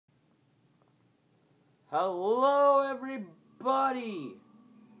Hello, everybody!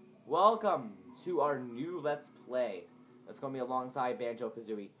 Welcome to our new Let's Play. That's going to be alongside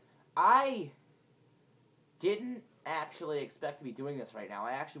Banjo-Kazooie. I didn't actually expect to be doing this right now.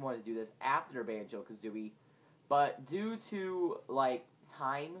 I actually wanted to do this after Banjo-Kazooie, but due to,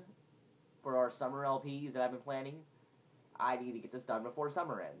 time for our summer LPs that I've been planning, I need to get this done before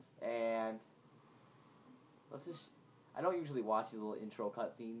summer ends. And I don't usually watch these little intro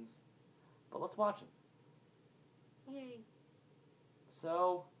cutscenes, but let's watch them. Yay.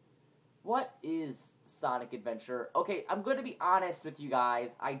 So, what is Sonic Adventure? Okay, I'm going to be honest with you guys.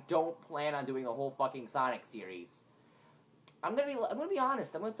 I don't plan on doing the whole fucking Sonic series. I'm gonna be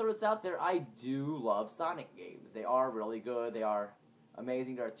honest. I'm gonna throw this out there. I do love Sonic games. They are really good. They are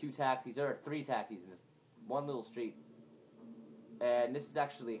amazing. There are 2 taxis. There are 3 taxis in this one little street. And this is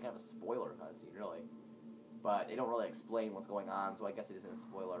actually kind of a spoiler cutscene, really. But they don't really explain what's going on, so I guess it isn't a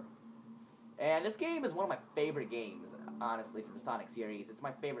spoiler. And this game is one of my favorite games, honestly, from the Sonic series. It's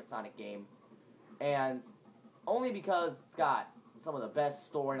my favorite Sonic game. And only because it's got some of the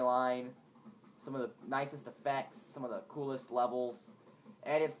best storyline, some of the nicest effects, some of the coolest levels,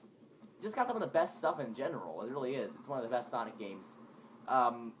 and it's just got some of the best stuff in general. It really is. It's one of the best Sonic games.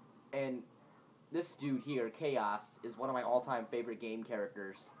 And this dude here, Chaos, is one of my all-time favorite game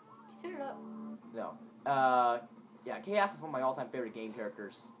characters. Turn it up. No. Yeah, Chaos is one of my all-time favorite game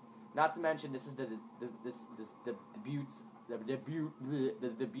characters. Not to mention, this is the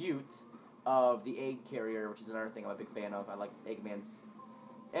debut of the Egg Carrier, which is another thing I'm a big fan of. I like Eggman's.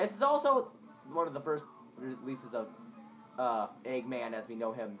 And this is also one of the first releases of Eggman as we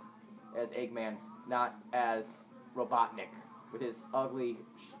know him, as Eggman, not as Robotnik, with his ugly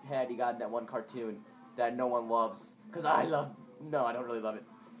head he got in that one cartoon that no one loves. Because I don't really love it.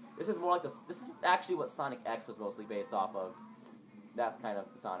 This is more like this is actually what Sonic X was mostly based off of. That kind of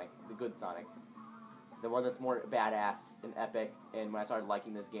Sonic, the good Sonic. The one that's more badass and epic, and when I started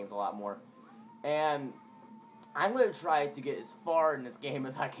liking this game a lot more. And I'm going to try to get as far in this game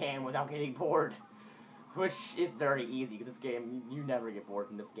as I can without getting bored. Which is very easy, because this game, you never get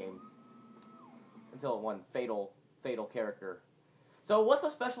bored in this game. Until one fatal character. So what's so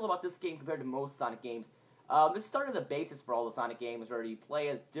special about this game compared to most Sonic games? This started the basis for all the Sonic games, where you play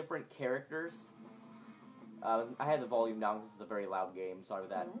as different characters. I had the volume down because this is a very loud game. Sorry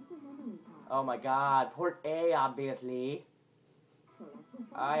about that. Oh my god. Port A, obviously.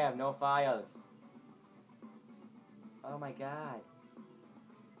 I have no files. Oh my god.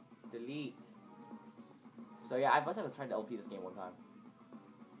 Delete. So yeah, I must have tried to LP this game one time.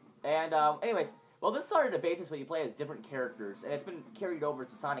 And, anyways. Well, this started the basis where you play as different characters. And it's been carried over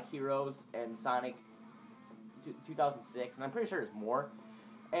to Sonic Heroes and Sonic 2006. And I'm pretty sure there's more.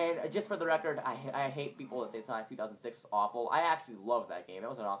 And just for the record, I hate people that say Sonic 2006 was awful. I actually love that game. That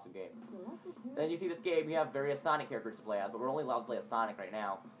was an awesome game. And you see this game, you have various Sonic characters to play as, but we're only allowed to play as Sonic right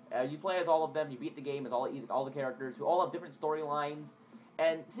now. You play as all of them, you beat the game as all the characters, who all have different storylines.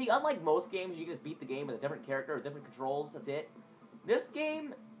 And see, unlike most games, you can just beat the game with a different character with different controls, that's it. This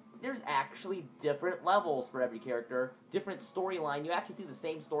game, there's actually different levels for every character, different storyline. You actually see the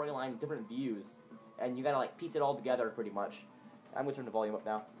same storyline in different views. And you gotta, piece it all together, pretty much. I'm going to turn the volume up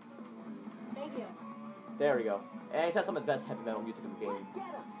now. Thank you. There we go. And it has some of the best heavy metal music in the game.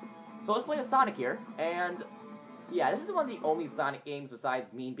 So let's play as Sonic here. And, yeah, this is one of the only Sonic games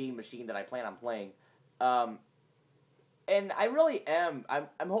besides Mean Bean Machine that I plan on playing. And I really am.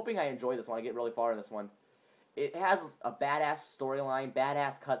 I'm hoping I enjoy this one. I get really far in this one. It has a badass storyline,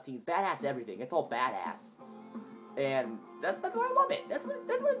 badass cutscenes, badass everything. It's all badass. And that's why I love it. That's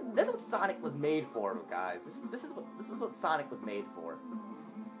what Sonic was made for, guys. This is what Sonic was made for.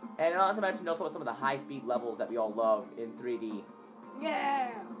 And not to mention also some of the high-speed levels that we all love in 3D.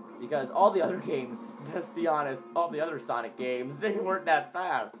 Yeah! Because all the other games, let's be honest, all the other Sonic games, they weren't that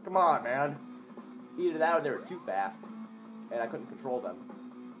fast. Come on, man. Either that or they were too fast, and I couldn't control them.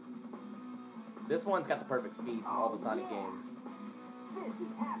 This one's got the perfect speed for all the Sonic games.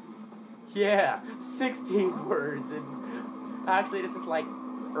 Yeah, 60s words, and actually this is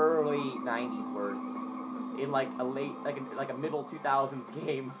early 90s words in a late, a middle 2000s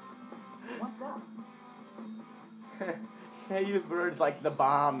game. What's up? I use words like the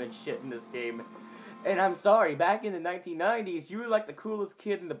bomb and shit in this game. And I'm sorry, back in the 1990s, you were like the coolest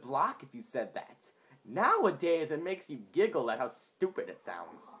kid in the block if you said that. Nowadays, it makes you giggle at how stupid it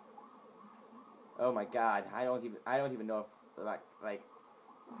sounds. Oh my god, I don't even know if,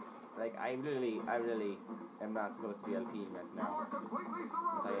 I really am not supposed to be LPing this now.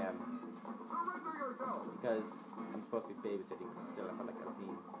 But I am. Because I'm supposed to be babysitting, but still I feel like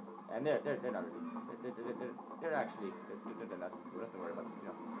LPing. And they're not really. They're actually, they're nothing. We don't have to worry about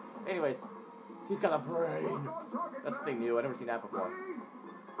it, Anyways, He's got a brain. That's something new. I've never seen that before.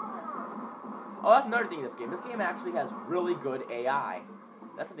 Oh, that's another thing in this game. This game actually has really good AI.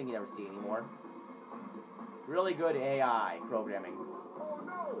 That's something you never see anymore. Really good AI programming. Oh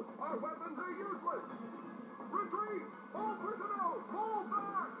no! Our weapons are useless! Retreat! All personnel, fall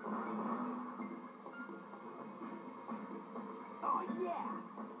back! Oh yeah!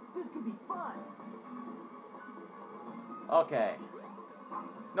 This could be fun! Okay.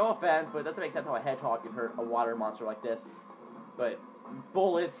 No offense, but it doesn't make sense how a hedgehog can hurt a water monster like this. But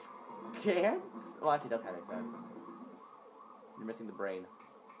bullets can't? Well, actually, it does kind of make sense. You're missing the brain.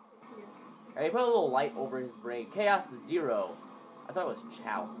 And they put a little light over his brain. Chaos Zero. I thought it was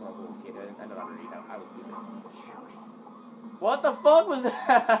Chouse when I was a little kid. I don't know how to read. I was stupid. Chouse. What the fuck was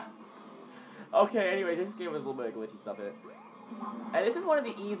that? Okay, anyways, this game has a little bit of glitchy stuff in it. And this is one of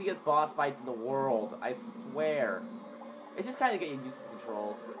the easiest boss fights in the world. I swear. It's just kind of getting used to the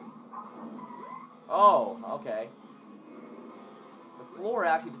controls. Oh, okay. The floor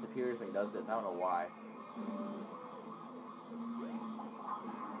actually disappears when he does this. I don't know why.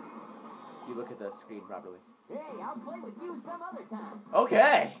 You look at the screen properly. Hey, I'll play with you some other time.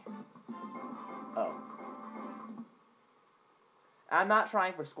 Okay. Oh. I'm not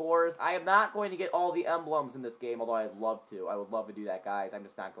trying for scores. I am not going to get all the emblems in this game, although I'd love to. I would love to do that, guys. I'm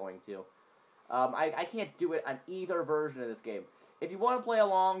just not going to. I can't do it on either version of this game. If you want to play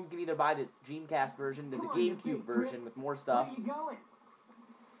along, you can either buy the Dreamcast version, there's a GameCube version with more stuff. Where you going?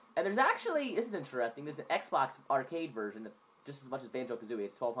 And there's actually, this is interesting, there's an Xbox arcade version that's just as much as Banjo-Kazooie,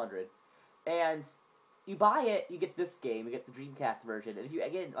 it's $1,200. And you buy it, you get this game, you get the Dreamcast version, and if you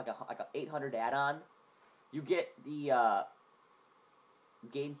get like a 800 add-on, you get the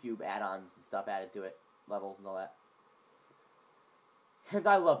GameCube add-ons and stuff added to it, levels and all that. And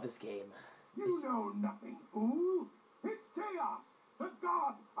I love this game. You know nothing, fool! It's Chaos, the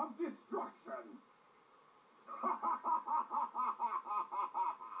god of destruction!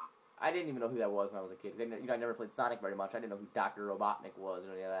 I didn't even know who that was when I was a kid. I never played Sonic very much. I didn't know who Dr. Robotnik was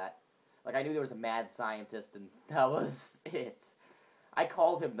or any of that. Like, I knew there was a mad scientist, and that was it. I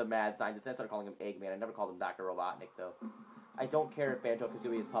called him the mad scientist, and I started calling him Eggman. I never called him Dr. Robotnik, though. I don't care if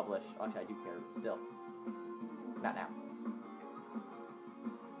Banjo-Kazooie is published. Actually, I do care, but still. Not now.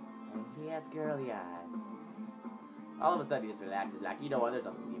 And he has girly eyes. All of a sudden, he just relaxes, like, you know what, there's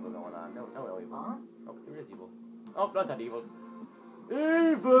nothing evil going on. No evil. Huh? Oh, there is evil. Oh, no, it's not evil.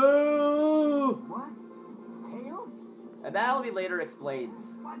 Evil! What? Tails? And that'll be later explained.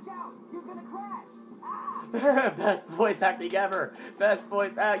 Watch out! You're gonna crash! Ah! Best voice acting ever! Best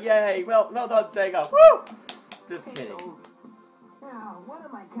voice out, yay! Well done, Sega! Woo! Just kidding. Tails. Now, what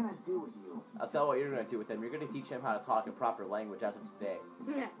am I gonna do with you? I'll tell you what you're gonna do with him. You're gonna teach him how to talk in proper language as of today.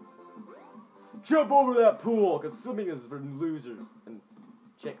 Yeah. Jump over that pool, because swimming is for losers. And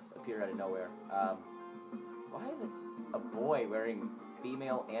chicks appear out of nowhere. Why is it a boy wearing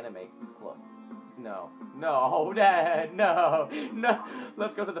female anime clothes? No, Dad, no.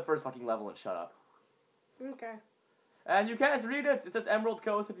 Let's go to the first fucking level and shut up. Okay. And you can't read it. It says Emerald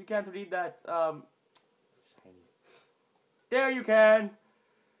Coast if you can't read that. Shiny. There you can.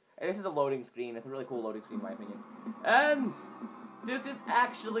 And this is a loading screen. It's a really cool loading screen in my opinion. And this is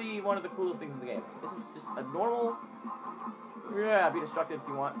actually one of the coolest things in the game. This is just a normal... Yeah, be destructive if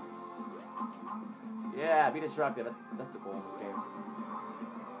you want. Yeah, be destructive. That's the goal in this game.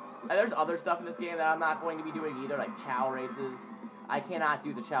 And there's other stuff in this game that I'm not going to be doing either, like chow races. I cannot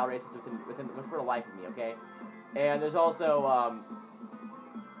do the chow races for the life of me, okay? And there's also,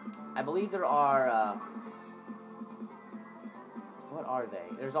 I believe there are, what are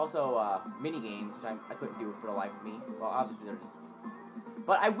they? There's also, mini games, which I couldn't do for the life of me. Well, obviously they're just...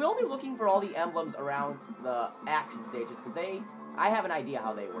 But I will be looking for all the emblems around the action stages, because I have an idea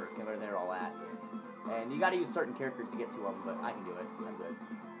how they work and where they're all at. And you gotta use certain characters to get to them, but I can do it. I'm good.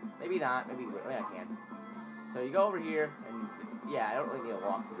 Maybe not, maybe I can. So you go over here, and yeah, I don't really need a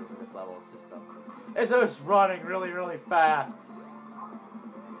walkthrough for this level, it's just running really, really fast.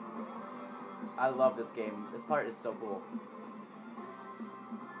 I love this game. This part is so cool.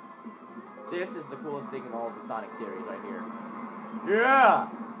 This is the coolest thing in all of the Sonic series right here. Yeah!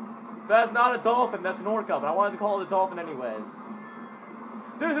 That's not a dolphin, that's an orca, but I wanted to call it a dolphin anyways.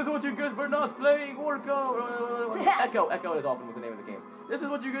 This is what you get for not playing Orca! Echo the Dolphin was the name of the game. This is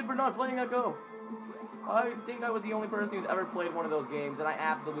what you get for not playing Echo. I think I was the only person who's ever played one of those games, and I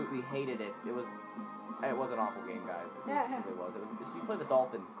absolutely hated it. It was an awful game, guys. It really was. You play the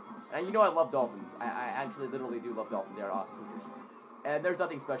dolphin. And you know I love dolphins. I actually literally do love dolphins. They are awesome creatures. And there's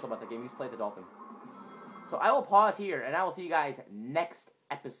nothing special about the game. You just play the dolphin. So I will pause here, and I will see you guys next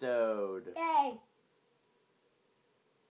episode. Yay.